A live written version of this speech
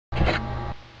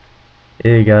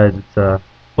Hey guys, it's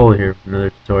Foley here from another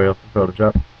tutorial for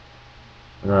Photoshop.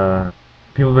 Uh,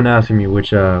 People have been asking me which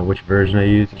version I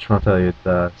use. I just want to tell you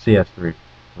it's CS3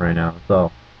 right now. That's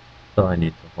all I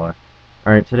need so far.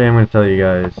 All right, today I'm going to tell you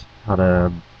guys how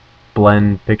to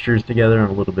blend pictures together and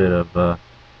a little bit of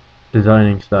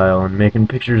designing style and making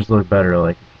pictures look better.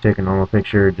 Like if you take a normal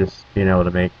picture, just being able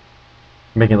to make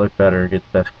it look better, get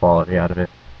the best quality out of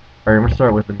it. All right, I'm going to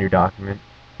start with a new document.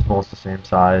 It's almost the same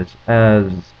size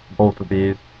as both of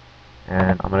these.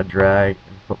 And I'm going to drag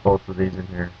and put both of these in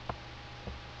here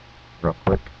real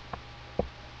quick.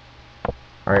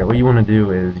 Alright, what you want to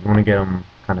do is you want to get them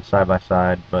kind of side by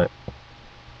side, but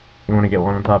you want to get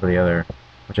one on top of the other.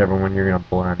 Whichever one you're going to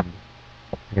blend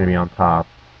is going to be on top.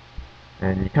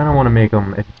 And you kind of want to make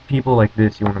them, if it's people like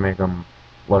this, you want to make them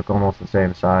look almost the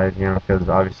same size, you know, because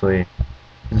obviously if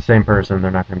it's the same person,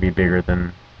 they're not going to be bigger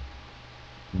than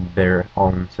their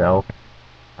own self.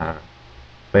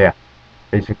 But yeah,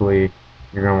 basically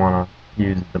you're going to want to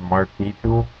use the Mark D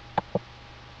tool,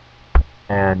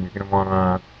 and you're going to want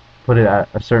to put it at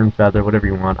a certain feather, whatever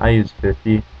you want. I use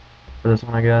 50 for this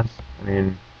one, I guess. I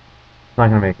mean, it's not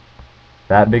going to make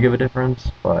that big of a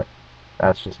difference, but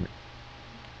that's just me.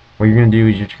 What you're going to do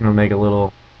is you're just going to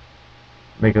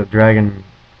make a drag and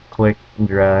click and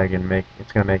drag and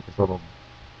it's going to make this little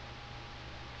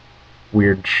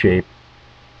weird shape.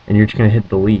 And you're just going to hit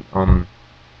delete on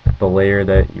the layer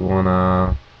that you want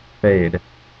to fade.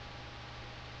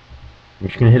 You're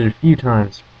just going to hit it a few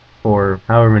times for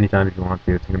however many times you want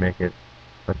to. It's going to make it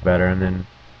look better, and then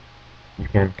you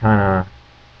can kind of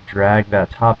drag that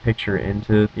top picture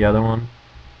into the other one,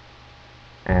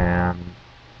 and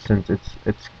since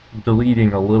it's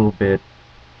deleting a little bit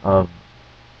of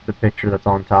the picture that's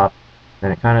on top,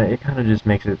 then it kind of just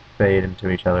makes it fade into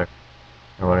each other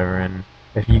or whatever. And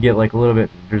if you get like a little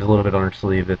bit, there's a little bit on her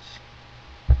sleeve that's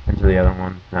into the other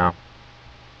one. Now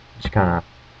just kind of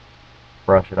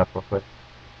brush it up real quick.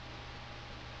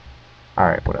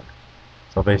 Alright, whatever.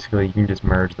 So basically you can just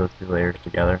merge those two layers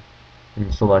together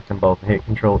and select them both and hit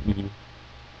Control E,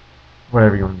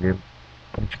 whatever you want to do.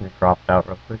 I'm just going to crop it out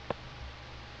real quick.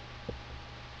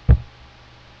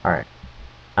 Alright,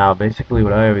 now basically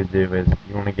what I always do is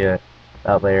you want to get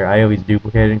that layer. I always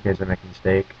duplicate it in case I make a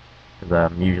mistake, because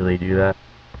I usually do that.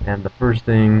 And the first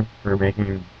thing for making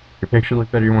your picture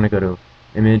look better, you want to go to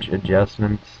Image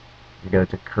Adjustments and go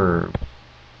to Curve.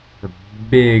 It's a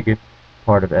big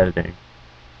part of editing.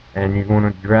 And you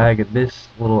want to drag this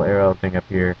little arrow thing up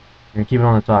here, and keep it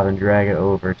on the top and drag it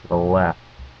over to the left.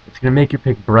 It's going to make your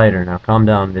pic brighter. Now calm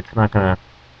down, it's not going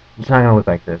to look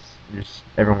like this.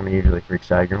 Everyone usually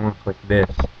freaks out. You're going to want to click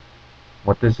this.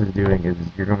 What this is doing is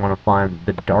you're going to want to find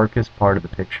the darkest part of the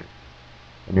picture.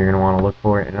 And you're going to want to look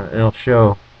for it, and it'll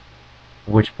show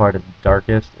which part is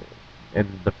darkest in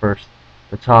the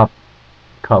top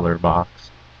color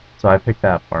box. So I picked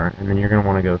that part, and then you're going to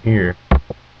want to go here,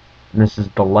 and this is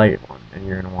the light one, and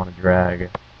you're going to want to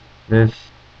drag this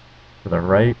to the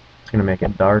right. It's going to make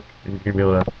it dark, and you're going to be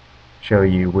able to show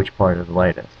you which part is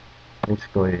lightest.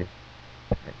 Basically,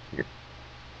 right here.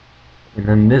 And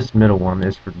then this middle one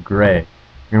is for gray.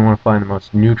 You're going to want to find the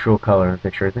most neutral color in the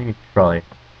picture. I think it's probably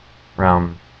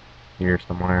around here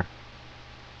somewhere.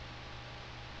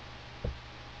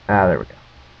 Ah, there we go.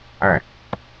 Alright.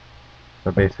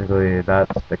 So basically,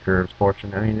 that's the curves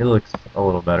portion. I mean, it looks a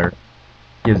little better.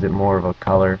 Gives it more of a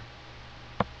color.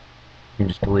 You can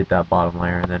just delete that bottom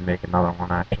layer and then make another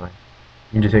one, actually.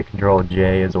 You can just hit Control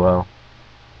J as well.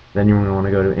 Then you want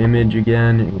to go to Image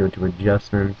again and go to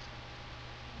Adjustments.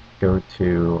 Go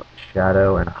to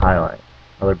Shadow and Highlight.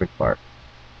 Another big part.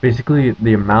 Basically,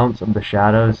 the amounts of the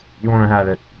shadows, you want to have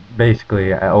it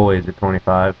basically always at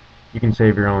 25. You can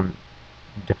save your own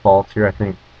defaults here. I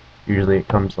think usually it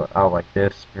comes out like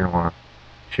this. You're going to want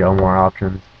to show more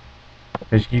options.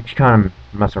 Because you can kind of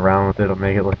mess around with it. It'll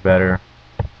make it look better.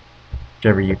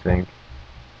 Whichever you think.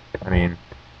 I mean,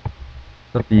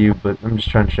 it's up to you, but I'm just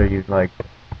trying to show you like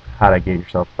how to get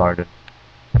yourself started.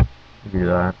 Do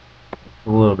that. It's a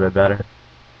little bit better.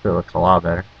 It looks a lot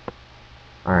better.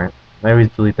 Alright. I always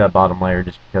delete that bottom layer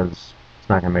just because it's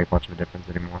not going to make much of a difference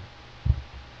anymore.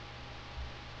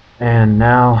 And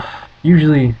now,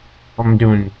 usually, if I'm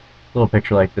doing a little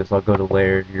picture like this, I'll go to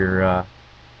layer your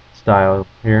style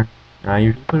here. And I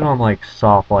usually put it on like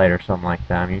soft light or something like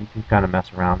that. I mean, you can kind of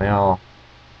mess around. They're all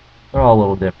a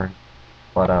little different.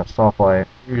 But soft light,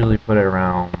 usually put it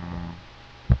around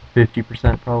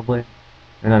 50% probably.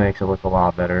 And that makes it look a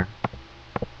lot better.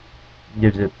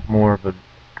 Gives it more of a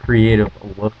creative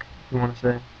look, if you want to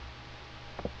say.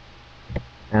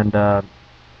 And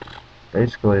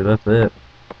basically that's it.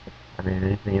 I mean,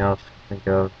 anything else to think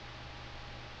of?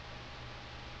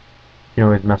 You can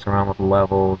always mess around with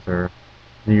levels or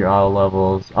do your auto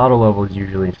levels. Auto levels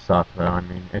usually suck though. I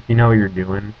mean, if you know what you're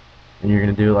doing and you're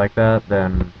gonna do it like that,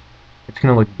 then it's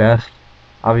gonna look best,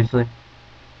 obviously.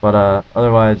 But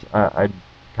otherwise, I'd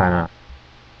kind of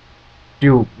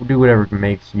do whatever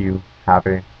makes you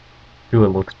happy. Do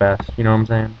what looks best. You know what I'm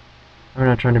saying? I'm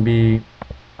not trying to be.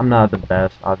 I'm not the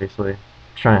best, obviously.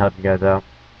 Just trying to help you guys out.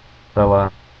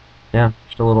 So yeah,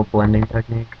 just a little blending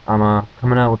technique. I'm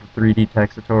coming out with a 3D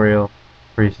text tutorial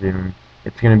pretty soon.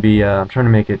 It's gonna be I'm trying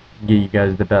to make it get you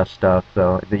guys the best stuff,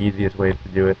 so the easiest ways to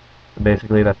do it. So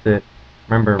basically that's it.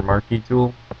 Remember marquee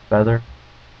tool, feather,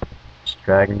 just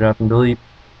drag and drop and delete.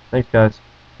 Thanks guys.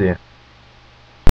 See ya.